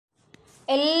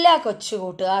എല്ലാ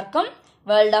കൊച്ചുകൂട്ടുകാർക്കും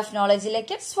world of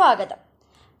നോളജിലേക്ക് സ്വാഗതം.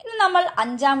 ഇന്ന് നമ്മൾ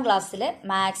 5ാം ക്ലാസ്സിലെ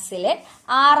മാത്സിലെ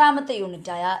 6ാമത്തെ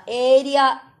യൂണിറ്റായ ഏരിയ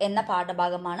എന്ന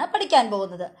പാഠഭാഗമാണ് പഠിക്കാൻ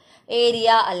പോകുന്നത്. ഏരിയ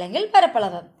അല്ലെങ്കിൽ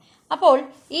പരപ്പളവ്. അപ്പോൾ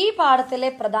ഈ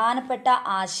പാഠത്തിലെ പ്രധാനപ്പെട്ട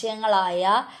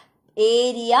ആശയങ്ങളായ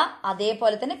ഏരിയ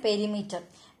അതേപോലെ തന്നെ പെരിമീറ്റർ,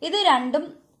 ഇത് രണ്ടും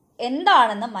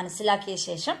എന്താണെന്ന് മനസ്സിലാക്കിയ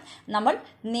ശേഷം നമ്മൾ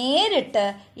നേരിട്ട്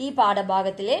ഈ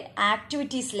പാഠഭാഗത്തിലെ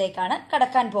ആക്ടിവിറ്റീസിലേക്കാണ്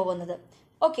കടക്കാൻ പോകുന്നത്.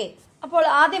 ഓക്കെ, അപ്പോൾ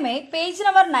ആദ്യമേ പേജ്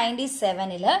നമ്പർ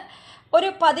 97 ഒരു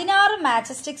 16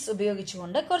 മാച്ച് സ്റ്റിക്സ്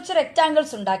ഉപയോഗിച്ചുകൊണ്ട് കുറച്ച്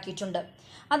റെക്ടാങ്കിൾസ് ഉണ്ടാക്കിയിട്ടുണ്ട്.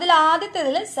 അതിൽ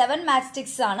ആദ്യത്തേതിൽ 7 മാച്ച്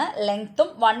സ്റ്റിക്സ് ആണ്, ലെങ്ത്തും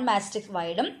 1 match stick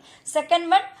വൈഡും. Second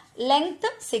one length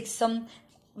 6ഉം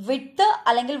width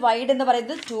അല്ലെങ്കിൽ വൈഡ് എന്ന്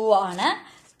പറയുന്നത് 2 ആണ്.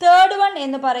 തേർഡ് വൺ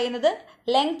എന്ന് പറയുന്നത്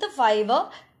ലെങ്ത് 5,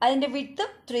 അതിന്റെ വിഡ്ത്ത്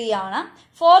 3 ആണ്.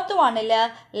 ഫോർത്ത് വണ്ണില്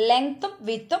ലെങ്ത്തും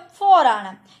വിഡ്ത്തും 4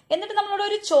 ആണ്. എന്നിട്ട് നമ്മളോട്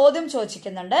ഒരു ചോദ്യം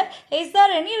ചോദിക്കുന്നുണ്ട്, is there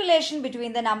any relation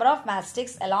between the number of match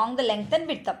sticks along the length and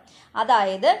width?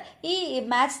 അതായത് ഈ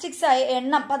മാച്ച് സ്റ്റിക്സ്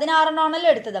എണ്ണം 16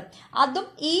 ആണല്ലോ എടുത്തത്, അതും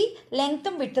ഈ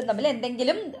ലെങ്ത്തും വിഡ്ത്തും തമ്മിൽ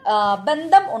എന്തെങ്കിലും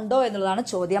ബന്ധം ഉണ്ടോ എന്നുള്ളതാണ്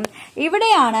ചോദ്യം.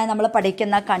 ഇവിടെയാണ് നമ്മൾ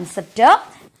പഠിക്കുന്ന കൺസെപ്റ്റ്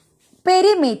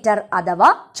പെരിമീറ്റർ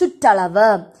അഥവാ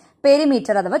ചുറ്റളവ്.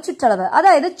 പെരിമീറ്റർ അഥവാ ചുറ്റളവ്,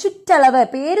 അതായത് ചുറ്റളവ്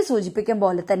പേര് സൂചിപ്പിക്കും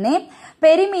പോലെ തന്നെ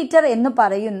പെരിമീറ്റർ എന്ന്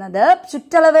പറയുന്നത്,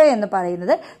 ചുറ്റളവ് എന്ന്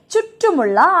പറയുന്നത്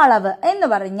ചുറ്റുമുള്ള അളവ് എന്ന്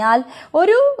പറഞ്ഞാൽ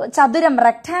ഒരു ചതുരം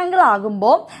റെക്ടാങ്കിൾ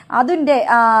ആകുമ്പോൾ അതിന്റെ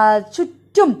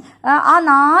ചുറ്റും ആ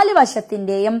 4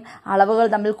 വശത്തിന്റെയും അളവുകൾ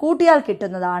തമ്മിൽ കൂട്ടിയാൽ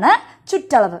കിട്ടുന്നതാണ്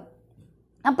ചുറ്റളവ്.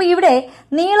 അപ്പൊ ഇവിടെ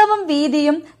നീളവും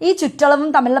വീതിയും ഈ ചുറ്റളവും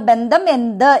തമ്മിലുള്ള ബന്ധം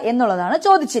എന്ത് എന്നുള്ളതാണ്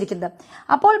ചോദിച്ചിരിക്കുന്നത്.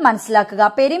 അപ്പോൾ മനസ്സിലാക്കുക,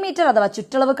 പെരിമീറ്റർ അഥവാ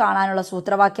ചുറ്റളവ് കാണാനുള്ള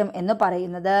സൂത്രവാക്യം എന്ന്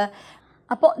പറയുന്നത്,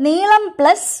 അപ്പോൾ നീളം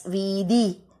പ്ലസ് വീതി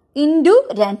ഇൻറ്റു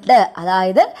 2,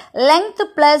 അതായത് ലെങ്ത്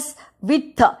പ്ലസ്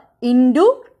വിഡ്ത്ത് ഇൻറ്റു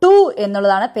 2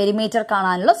 എന്നുള്ളതാണ് പെരിമീറ്റർ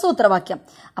കാണാനുള്ള സൂത്രവാക്യം.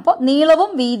 അപ്പോൾ നീളവും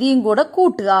വീതിയും കൂടെ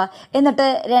കൂട്ടുക, എന്നിട്ട്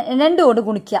 2 കൊണ്ട്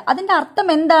ഗുണിക്കുക. അതിന്റെ അർത്ഥം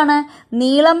എന്താണ്?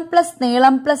 നീളം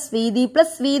പ്ലസ്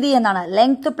വീതി എന്നാണ്.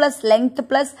 ലെങ്ത്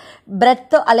പ്ലസ്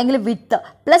ബ്രെഡ്ത്ത് അല്ലെങ്കിൽ വിഡ്ത്ത്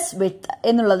പ്ലസ് വിഡ്ത്ത്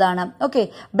എന്നുള്ളതാണ്. ഓക്കെ,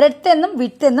 ബ്രെഡ്ത്ത് എന്നും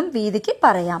വിഡ്ത്ത് എന്നും വീതിക്ക്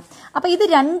പറയാം. അപ്പൊ ഇത്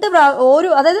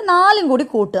അതായത് 4ഉം കൂടി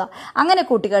കൂട്ടുക. അങ്ങനെ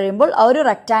കൂട്ടി കഴിയുമ്പോൾ ഒരു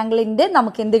റെക്ടാങ്കിളിന്റെ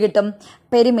നമുക്ക് എന്ത് കിട്ടും?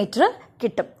 പെരിമീറ്റർ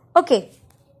കിട്ടും. ഓക്കെ,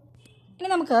 ഇനി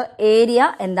നമുക്ക് ഏരിയ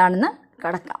എന്താണെന്ന്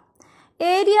കടക്കാം.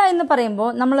 ഏരിയ എന്ന് പറയുമ്പോൾ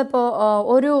നമ്മളിപ്പോൾ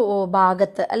ഒരു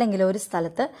ഭാഗത്ത് അല്ലെങ്കിൽ ഒരു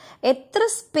സ്ഥലത്ത് എത്ര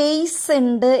സ്പേസ്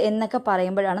ഉണ്ട് എന്നൊക്കെ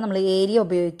പറയുമ്പോഴാണ് നമ്മൾ ഏരിയ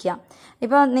ഉപയോഗിക്കുക.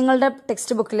 ഇപ്പോൾ നിങ്ങളുടെ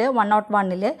ടെക്സ്റ്റ് ബുക്കിൽ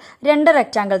 101 2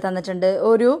 റെക്റ്റാങ്കിൾ തന്നിട്ടുണ്ട്,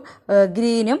 ഒരു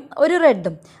ഗ്രീനും ഒരു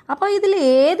റെഡും. അപ്പോൾ ഇതിൽ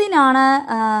ഏതിനാണ്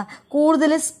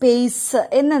കൂടുതൽ സ്പേസ്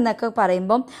എന്നൊക്കെ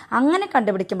പറയുമ്പം അങ്ങനെ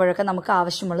കണ്ടുപിടിക്കുമ്പോഴൊക്കെ നമുക്ക്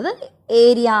ആവശ്യമുള്ളത്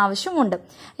ഏരിയ ആവശ്യമുണ്ട്.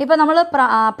 ഇപ്പം നമ്മൾ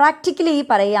പ്രാക്ടിക്കലി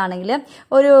പറയുകയാണെങ്കിൽ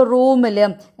ഒരു റൂമിൽ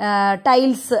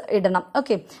ടൈൽസ് ഇടണം.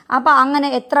 ഓക്കെ, അപ്പം അങ്ങനെ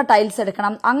എത്ര ടൈൽസ്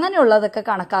എടുക്കണം അങ്ങനെയുള്ളതൊക്കെ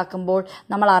കണക്കാക്കുമ്പോൾ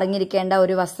നമ്മൾ അറിഞ്ഞിരിക്കേണ്ട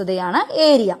ഒരു വസ്തുതയാണ്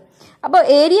ഏരിയ. അപ്പോൾ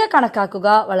ഏരിയ കണക്കാക്കുക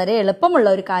വളരെ എളുപ്പമുള്ള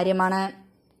ഒരു കാര്യമാണ്.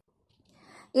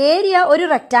 ഏരിയ ഒരു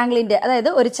റെക്ടാങ്കിളിന്റെ, അതായത്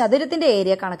ഒരു ചതുരത്തിന്റെ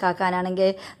ഏരിയ കണക്കാക്കാനാണെങ്കിൽ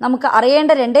നമുക്ക്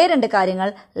അറിയേണ്ട 2 കാര്യങ്ങൾ,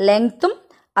 ലെങ്ത്തും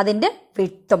അതിന്റെ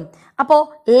വിഡ്ത്തും. അപ്പോൾ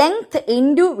ലെങ്ത്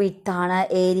ഇൻറ്റു വിഡ്ത്ത് ആണ്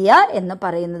ഏരിയ എന്ന്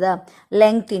പറയുന്നത്.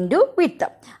 Length into width.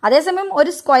 അതേസമയം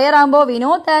ഒരു സ്ക്വയർ ആകുമ്പോൾ we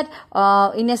know that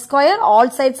in A square whole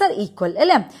sides are equal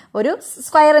അല്ലേ? ഒരു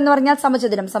സ്ക്വയർ എന്ന് പറഞ്ഞാൽ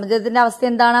സമചതുരം. സമചതുരത്തിന്റെ അവസ്ഥ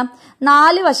എന്താണ്?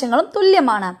 4 വശങ്ങളും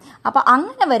തുല്യമാണ്. അപ്പൊ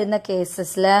അങ്ങനെ വരുന്ന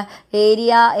കേസസിൽ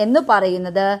ഏരിയ എന്ന്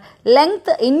പറയുന്നത്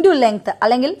ലെങ്ത് ഇൻറ്റു ലെങ്ത്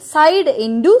അല്ലെങ്കിൽ സൈഡ്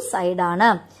ഇൻറ്റു സൈഡ്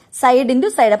ആണ്. Side into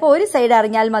side. അപ്പോൾ ഒരു സൈഡ്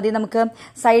അറിഞ്ഞാൽ മതി, നമുക്ക്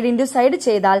സൈഡ് ഇൻറ്റു സൈഡ്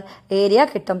ചെയ്താൽ ഏരിയ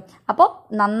കിട്ടും. അപ്പോൾ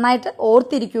നന്നായിട്ട്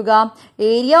ഓർത്തിരിക്കുക,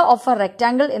 ഏരിയ ഓഫ് എ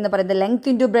റെക്ടാങ്കിൾ എന്ന് പറയുന്നത് length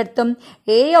into ബ്രെഡ്ത്തും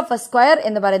area of A square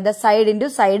എന്ന് പറയുന്നത് സൈഡ് ഇൻറ്റു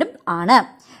സൈഡും ആണ്.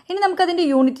 ഇനി നമുക്ക് അതിന്റെ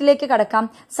യൂണിറ്റിലേക്ക് കടക്കാം.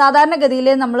 സാധാരണഗതിയിൽ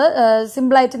നമ്മൾ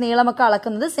സിമ്പിളായിട്ട് നീളമൊക്കെ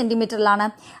അളക്കുന്നത് സെന്റിമീറ്ററിലാണ്.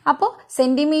 അപ്പോൾ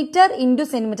centimetre into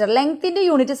centimetre, ലെങ്ത്തിന്റെ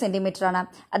unit centimetre ആണ്,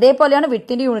 അതേപോലെയാണ്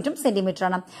വിഡ്ത്തിന്റെ യൂണിറ്റും സെന്റിമീറ്റർ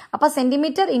ആണ്. അപ്പൊ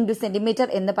സെന്റിമീറ്റർ ഇൻറ്റു സെന്റിമീറ്റർ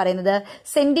എന്ന് പറയുന്നത്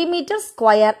സെന്റിമീറ്റർ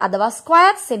സ്ക്വയർ അഥവാ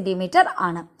സ്ക്വയർ സെന്റിമീറ്റർ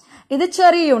ആണ്. ഇത്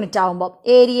ചെറിയ യൂണിറ്റ് ആവുമ്പോൾ,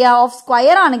 ഏരിയ ഓഫ്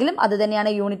സ്ക്വയർ ആണെങ്കിലും അത്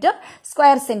തന്നെയാണ് യൂണിറ്റ്,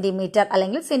 സ്ക്വയർ സെന്റിമീറ്റർ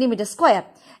അല്ലെങ്കിൽ സെന്റിമീറ്റർ സ്ക്വയർ.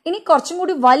 ഇനി കുറച്ചും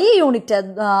കൂടി വലിയ യൂണിറ്റ്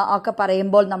ഒക്കെ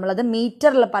പറയുമ്പോൾ നമ്മളത്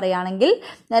മീറ്ററിൽ പറയുകയാണെങ്കിൽ,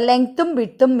 ലെങ്ത്തും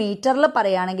വിഡ്ത്തും മീറ്ററിൽ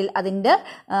പറയുകയാണെങ്കിൽ അതിന്റെ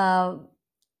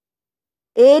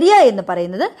ഏരിയ എന്ന്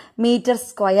പറയുന്നത് മീറ്റർ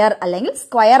സ്ക്വയർ അല്ലെങ്കിൽ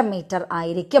സ്ക്വയർ മീറ്റർ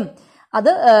ആയിരിക്കും.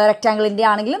 അത് റെക്ടാങ്കിളിന്റെ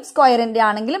ആണെങ്കിലും സ്ക്വയറിന്റെ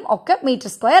ആണെങ്കിലും ഒക്കെ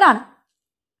മീറ്റർ സ്ക്വയർ ആണ്.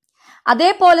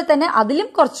 അതേപോലെ തന്നെ അതിലും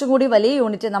കുറച്ചും കൂടി വലിയ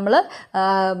യൂണിറ്റ് നമ്മൾ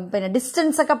പിന്നെ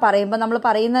ഡിസ്റ്റൻസ് ഒക്കെ പറയുമ്പോൾ നമ്മൾ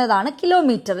പറയുന്നതാണ്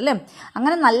കിലോമീറ്റർ അല്ലേ.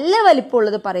 അങ്ങനെ നല്ല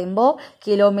വലിപ്പമുള്ളത് പറയുമ്പോൾ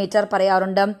കിലോമീറ്റർ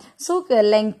പറയാറുണ്ട്. സോ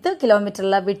ലെങ്ത്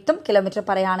കിലോമീറ്ററിലെ വിട്ടും കിലോമീറ്റർ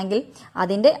പറയുകയാണെങ്കിൽ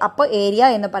അതിൻ്റെ അപ്പോൾ ഏരിയ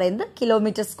എന്ന് പറയുന്നത്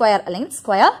കിലോമീറ്റർ സ്ക്വയർ അല്ലെങ്കിൽ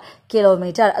സ്ക്വയർ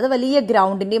കിലോമീറ്റർ. അത് വലിയ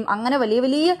ഗ്രൗണ്ടിൻ്റെയും അങ്ങനെ വലിയ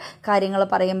വലിയ കാര്യങ്ങൾ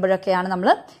പറയുമ്പോഴൊക്കെയാണ് നമ്മൾ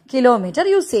കിലോമീറ്റർ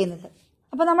യൂസ് ചെയ്യുന്നത്.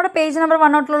 അപ്പോൾ നമ്മുടെ പേജ് നമ്പർ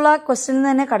 1 ക്വസ്റ്റ്യനിൽ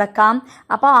തന്നെ കിടക്കാം.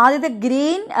 അപ്പോൾ ആദ്യത്തെ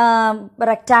ഗ്രീൻ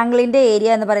റെക്ടാംഗിളിൻ്റെ ഏരിയ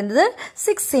എന്ന് പറയുന്നത്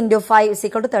 6 × 5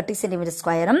 = 30 സെൻറ്റിമീറ്റർ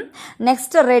സ്ക്വയറും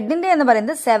നെക്സ്റ്റ് റെഡിൻ്റെ എന്ന്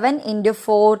പറയുന്നത് 7 ×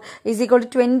 4 =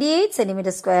 28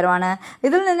 സെൻറ്റിമീറ്റർ സ്ക്വയറുമാണ്.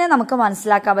 ഇതിൽ നിന്ന് നമുക്ക്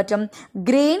മനസ്സിലാക്കാൻ പറ്റും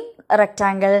green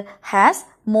rectangle has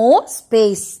more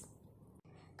space,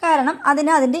 കാരണം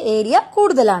അതിന് അതിൻ്റെ ഏരിയ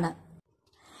കൂടുതലാണ്.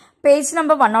 പേജ്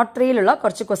നമ്പർ 103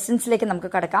 കുറച്ച് ക്വസ്റ്റ്യൻസിലേക്ക് നമുക്ക്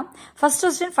കടക്കാം. First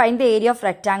question, find the area of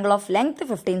rectangle of length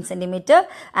 15 centimetre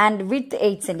and width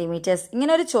 8 centimetres.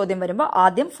 ഇങ്ങനെ ഒരു ചോദ്യം വരുമ്പോൾ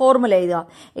ആദ്യം ഫോർമുല എഴുതുക.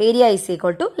 Area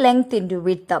 = length ×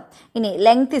 width. ഇനി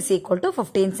length =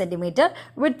 15 centimetre,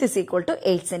 width =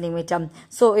 8 centimetre.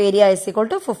 So area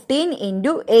 = 15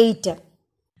 × 8,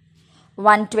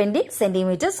 120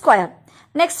 centimetre square.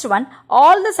 Next one,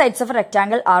 all the sides of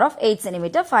rectangle R of 8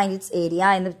 centimetre, find it's area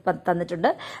എന്ന് തന്നിട്ടുണ്ട്.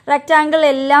 Rectangle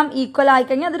എല്ലാം ഈക്വൽ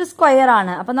ആയിക്കഴിഞ്ഞാൽ അതൊരു സ്ക്വയർ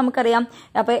ആണ്. അപ്പം നമുക്കറിയാം,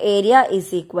 അപ്പോൾ area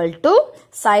 =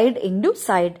 side ×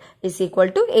 side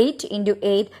 = 8 ×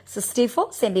 8, 64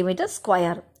 centimetre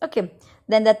square. Okay.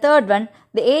 Then the third one,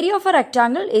 the area of a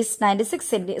rectangle is 96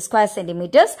 square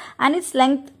centimeters and its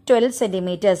length 12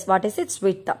 centimeters. What is its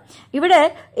width? ഇവിടെ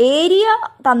ഏരിയ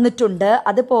തന്നിട്ടുണ്ട്,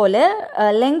 അതുപോലെ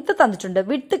ലെങ്ത് തന്നിട്ടുണ്ട്,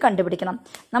 വിഡ്ത്ത് കണ്ടുപിടിക്കണം.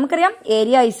 നമുക്കറിയാം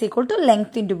ഏരിയ =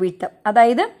 ലെങ്ത് × വിഡ്ത്ത്,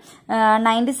 അതായത്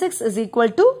 96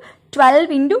 = 12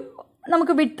 ×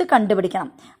 നമുക്ക് width കണ്ടുപിടിക്കണം.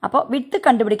 അപ്പോൾ വിഡ്ത്ത്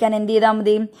കണ്ടുപിടിക്കാൻ എന്ത് ചെയ്താൽ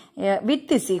മതി?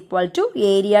 Width =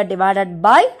 area divided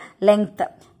by length.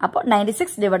 അപ്പോൾ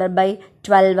 96 /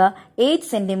 12, 8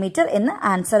 സെന്റിമീറ്റർ എന്ന്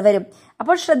ആൻസർ വരും.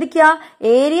 അപ്പോൾ ശ്രദ്ധിക്കുക,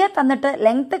 ഏരിയ തന്നിട്ട്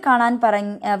ലെങ്ത് കാണാൻ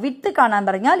വിഡ്ത്ത് കാണാൻ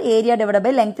പറഞ്ഞാൽ ഏരിയ ഡിവൈഡ്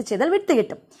ബൈ ലെങ്ത് ചെയ്താൽ വിഡ്ത്ത്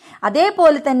കിട്ടും.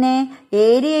 അതേപോലെ തന്നെ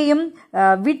ഏരിയയും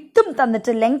വിഡ്ത്തും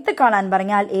തന്നിട്ട് ലെങ്ത് കാണാൻ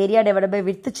പറഞ്ഞാൽ ഏരിയ ഡിവൈഡ് ബൈ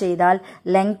വിഡ്ത്ത് ചെയ്താൽ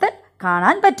ലെങ്ത്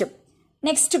കാണാൻ പറ്റും.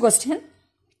 Next question,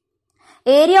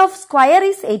 area of square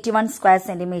is 81 square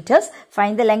centimetres,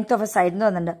 find the length of A side എന്ന്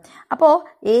വന്നിട്ടുണ്ട്. അപ്പോൾ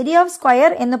ഏരിയ ഓഫ്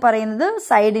സ്ക്വയർ എന്ന് പറയുന്നത്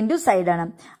സൈഡ് × സൈഡാണ്,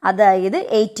 അതായത്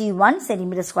 81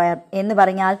 സെന്റിമീറ്റർ സ്ക്വയർ എന്ന്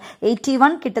പറഞ്ഞാൽ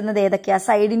 81 കിട്ടുന്നത് ഏതൊക്കെയാ?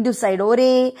 സൈഡ് × സൈഡ്, ഒരേ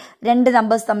രണ്ട്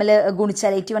നമ്പേഴ്സ് തമ്മിൽ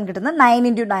ഗുണിച്ചാൽ 81 കിട്ടുന്നത്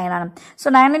 9 × 9 ആണ്.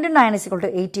 So 9 × 9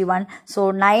 = 81. So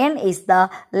 9 is the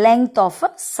length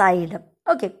of side.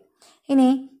 Okay. ഇനി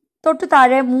തൊട്ടു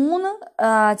താഴെ 3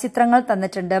 ചിത്രങ്ങൾ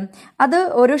തന്നിട്ടുണ്ട്. അത്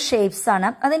ഒരു ഷേപ്സ് ആണ്,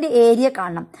 അതിന്റെ ഏരിയ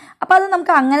കാണണം. അപ്പോൾ അത്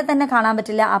നമുക്ക് അങ്ങനെ തന്നെ കാണാൻ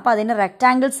പറ്റില്ല. അപ്പോൾ അതിനെ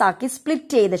റെക്ടാംഗിൾസ് ആക്കി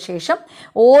സ്പ്ലിറ്റ് ചെയ്ത ശേഷം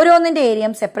ഓരോന്നിന്റെ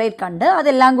ഏരിയയും സെപ്പറേറ്റ് കണ്ട്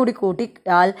അതെല്ലാം കൂടി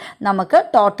കൂട്ടിയാൽ നമുക്ക്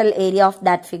total area of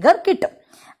that figure കിട്ടും.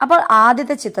 അപ്പോൾ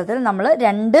ആദ്യത്തെ ചിത്രത്തിൽ നമ്മൾ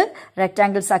 2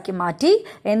 റെക്ടാംഗിൾസ് ആക്കി മാറ്റി,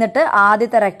 എന്നിട്ട്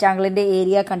ആദ്യത്തെ റെക്ടാംഗിളിന്റെ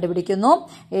ഏരിയ കണ്ടുപിടിക്കുന്നു.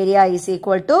 Area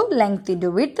 = length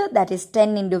 × width, that is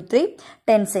 10 × 3,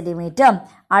 10 centimetre.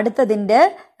 അടുത്തതിന്റെ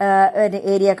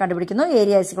area കണ്ടുപിടിക്കുന്നു.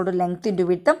 Area = length ×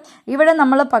 width. ഇവിടെ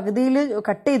നമ്മൾ പകുതിയിൽ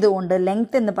കട്ട് ചെയ്തുകൊണ്ട്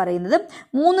ലെങ്ത് എന്ന് പറയുന്നത്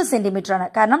 3 സെന്റിമീറ്റർ ആണ്.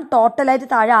 കാരണം ടോട്ടലായിട്ട്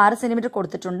താഴെ 6 സെന്റിമീറ്റർ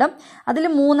കൊടുത്തിട്ടുണ്ട്, അതിൽ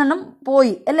 3 എണ്ണം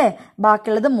പോയി അല്ലേ,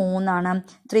 ബാക്കിയുള്ളത് 3 ആണ്.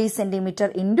 3 സെന്റിമീറ്റർ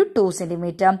 × 2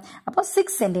 സെന്റിമീറ്റർ, അപ്പോൾ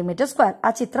 6 സെന്റിമീറ്റർ സ്ക്വയർ.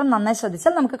 ആ ചിത്രം നന്നായി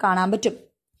ശ്രദ്ധിച്ചാൽ നമുക്ക് കാണാൻ പറ്റും.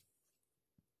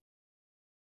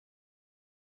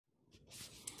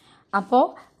 അപ്പോൾ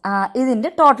ഇതിന്റെ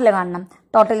ടോട്ടൽ കാണണം.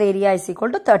 Total area =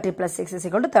 30 + 6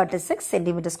 = 36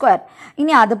 centimetre square.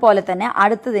 ഇനി അതുപോലെ തന്നെ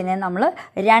അടുത്തതിനെ നമ്മൾ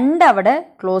 2 അവിടെ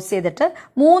ക്ലോസ് ചെയ്തിട്ട്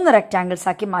 3 റെക്ടാംഗിൾസ്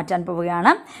ആക്കി മാറ്റാൻ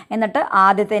പോവുകയാണ്. എന്നിട്ട്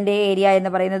ആദ്യത്തെ ഏരിയ എന്ന്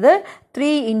പറയുന്നത്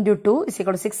 3 × 2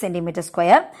 = 6 സെന്റിമീറ്റർ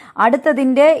സ്ക്വയർ.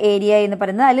 അടുത്തതിന്റെ ഏരിയ എന്ന്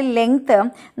പറയുന്നത് അതിൽ ലെങ്ത്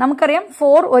നമുക്കറിയാം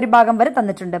 4 ഒരു ഭാഗം വരെ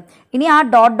തന്നിട്ടുണ്ട്. ഇനി ആ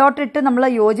ഡോട്ട് ഇട്ട് നമ്മൾ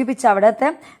യോജിപ്പിച്ച് അവിടത്തെ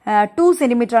 2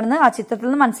 സെന്റിമീറ്റർ ആണെന്ന് ആ ചിത്രത്തിൽ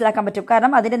നിന്ന് മനസ്സിലാക്കാൻ പറ്റും.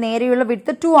 കാരണം അതിന്റെ നേരെയുള്ള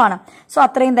വിഡ്ത്ത് 2 ആണ്. സോ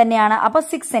അത്രയും തന്നെയാണ്. അപ്പോൾ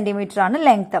 6 സെന്റിമീറ്റർ ആണ്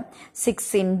ലെങ്ത്. 6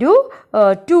 ×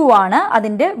 2 ആണ്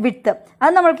അതിന്റെ വിഡ്ത്ത്.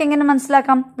 അത് നമ്മൾക്ക് എങ്ങനെ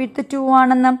മനസ്സിലാക്കാം വിഡ്ത്ത് 2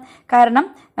 ആണെന്ന്? കാരണം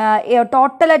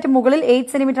ടോട്ടലായിട്ട് മുകളിൽ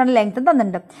 8 സെന്റിമീറ്റർ ആണ് ലെങ്ത്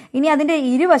തന്നിട്ടുണ്ട്. ഇനി അതിന്റെ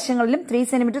ഇരുവശങ്ങളിലും 3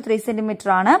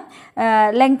 സെന്റിമീറ്റർ ആണ്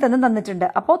ലെങ്ത് എന്ന് തന്നിട്ടുണ്ട്.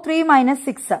 അപ്പോൾ 8 -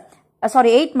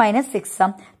 6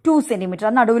 2 സെന്റിമീറ്റർ.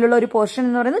 നടുവിലുള്ള ഒരു പോർഷൻ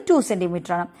എന്ന് പറയുന്നത് 2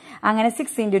 സെന്റിമീറ്റർ ആണ്. അങ്ങനെ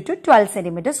 6 × 2 12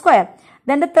 centimetre square.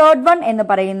 Then the third one എന്ന്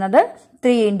പറയുന്നത്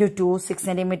 3 × 2 6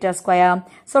 സെന്റിമീറ്റർ സ്ക്വയർ.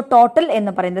 സോ ടോട്ടൽ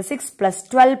എന്ന് പറയുന്നത് 6 +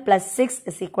 12 + 6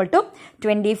 =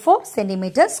 24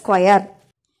 സെന്റിമീറ്റർ സ്ക്വയർ.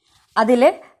 അതിൽ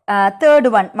തേർഡ്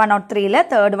വൺ 103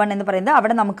 തേർഡ് വൺ എന്ന് പറയുന്നത്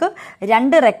അവിടെ നമുക്ക്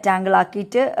 2 റെക്ടാംഗിൾ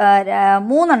ആക്കിയിട്ട്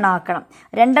 3 എണ്ണം ആക്കണം.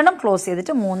 2 എണ്ണം ക്ലോസ്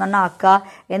ചെയ്തിട്ട് 3 എണ്ണം ആക്കുക.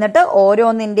 എന്നിട്ട്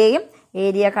ഓരോന്നിന്റെയും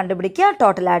ഏരിയ കണ്ടുപിടിക്കുക,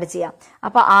 ടോട്ടൽ ആഡ് ചെയ്യാം.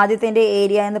 അപ്പോൾ ആദ്യത്തെ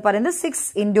ഏരിയ എന്ന് പറയുന്നത് 6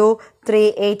 × 3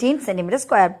 18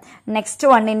 cm². നെക്സ്റ്റ്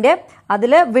വണ്ണിൻ്റെ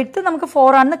അതിൽ വിഡ്ത്ത് നമുക്ക്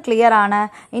 4 ആണെന്ന് ക്ലിയർ ആണ്.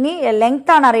 ഇനി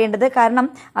ലെങ്ത് ആണ് അറിയേണ്ടത്. കാരണം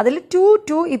അതിൽ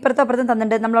 2 ഇപ്പുറത്തും അപ്പുറത്തും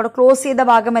തന്നിട്ടുണ്ട്. നമ്മളവിടെ ക്ലോസ് ചെയ്ത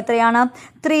ഭാഗം എത്രയാണ്?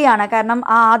 3 ആണ്. കാരണം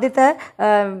ആ ആദ്യത്തെ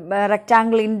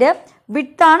റെക്റ്റാങ്കിളിൻ്റെ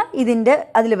വിഡ്ത്താണ് ഇതിൻ്റെ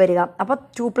അതിൽ വരിക. അപ്പോൾ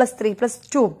 2 + 3 +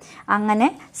 2 അങ്ങനെ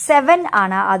 7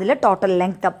 ആണ് അതിൽ ടോട്ടൽ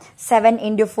ലെങ്ത്. 7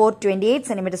 × 4 28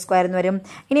 cm² എന്ന് വരും.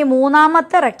 ഇനി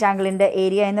മൂന്നാമത്തെ റെക്റ്റാങ്കിളിൻ്റെ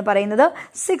ഏരിയ എന്ന് പറയുന്നത്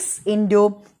 6 ×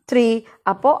 3,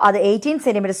 അപ്പോൾ അത് 18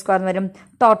 cm² എന്ന് വരും.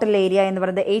 ടോട്ടൽ ഏരിയ എന്ന്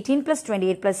പറയുന്നത് 18 +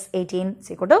 28 +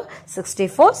 18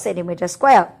 64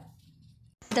 cm².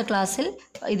 അടുത്ത ക്ലാസ്സിൽ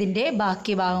ഇതിൻ്റെ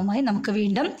ബാക്കി ഭാഗമായി നമുക്ക്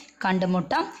വീണ്ടും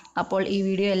കണ്ടുമുട്ടാം. അപ്പോൾ ഈ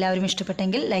വീഡിയോ എല്ലാവരും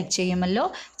ഇഷ്ടപ്പെട്ടെങ്കിൽ ലൈക്ക് ചെയ്യുമല്ലോ,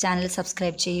 ചാനൽ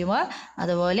സബ്സ്ക്രൈബ് ചെയ്യുക,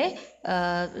 അതുപോലെ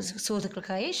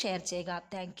സുഹൃത്തുക്കൾക്കായി ഷെയർ ചെയ്യുക.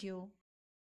 താങ്ക്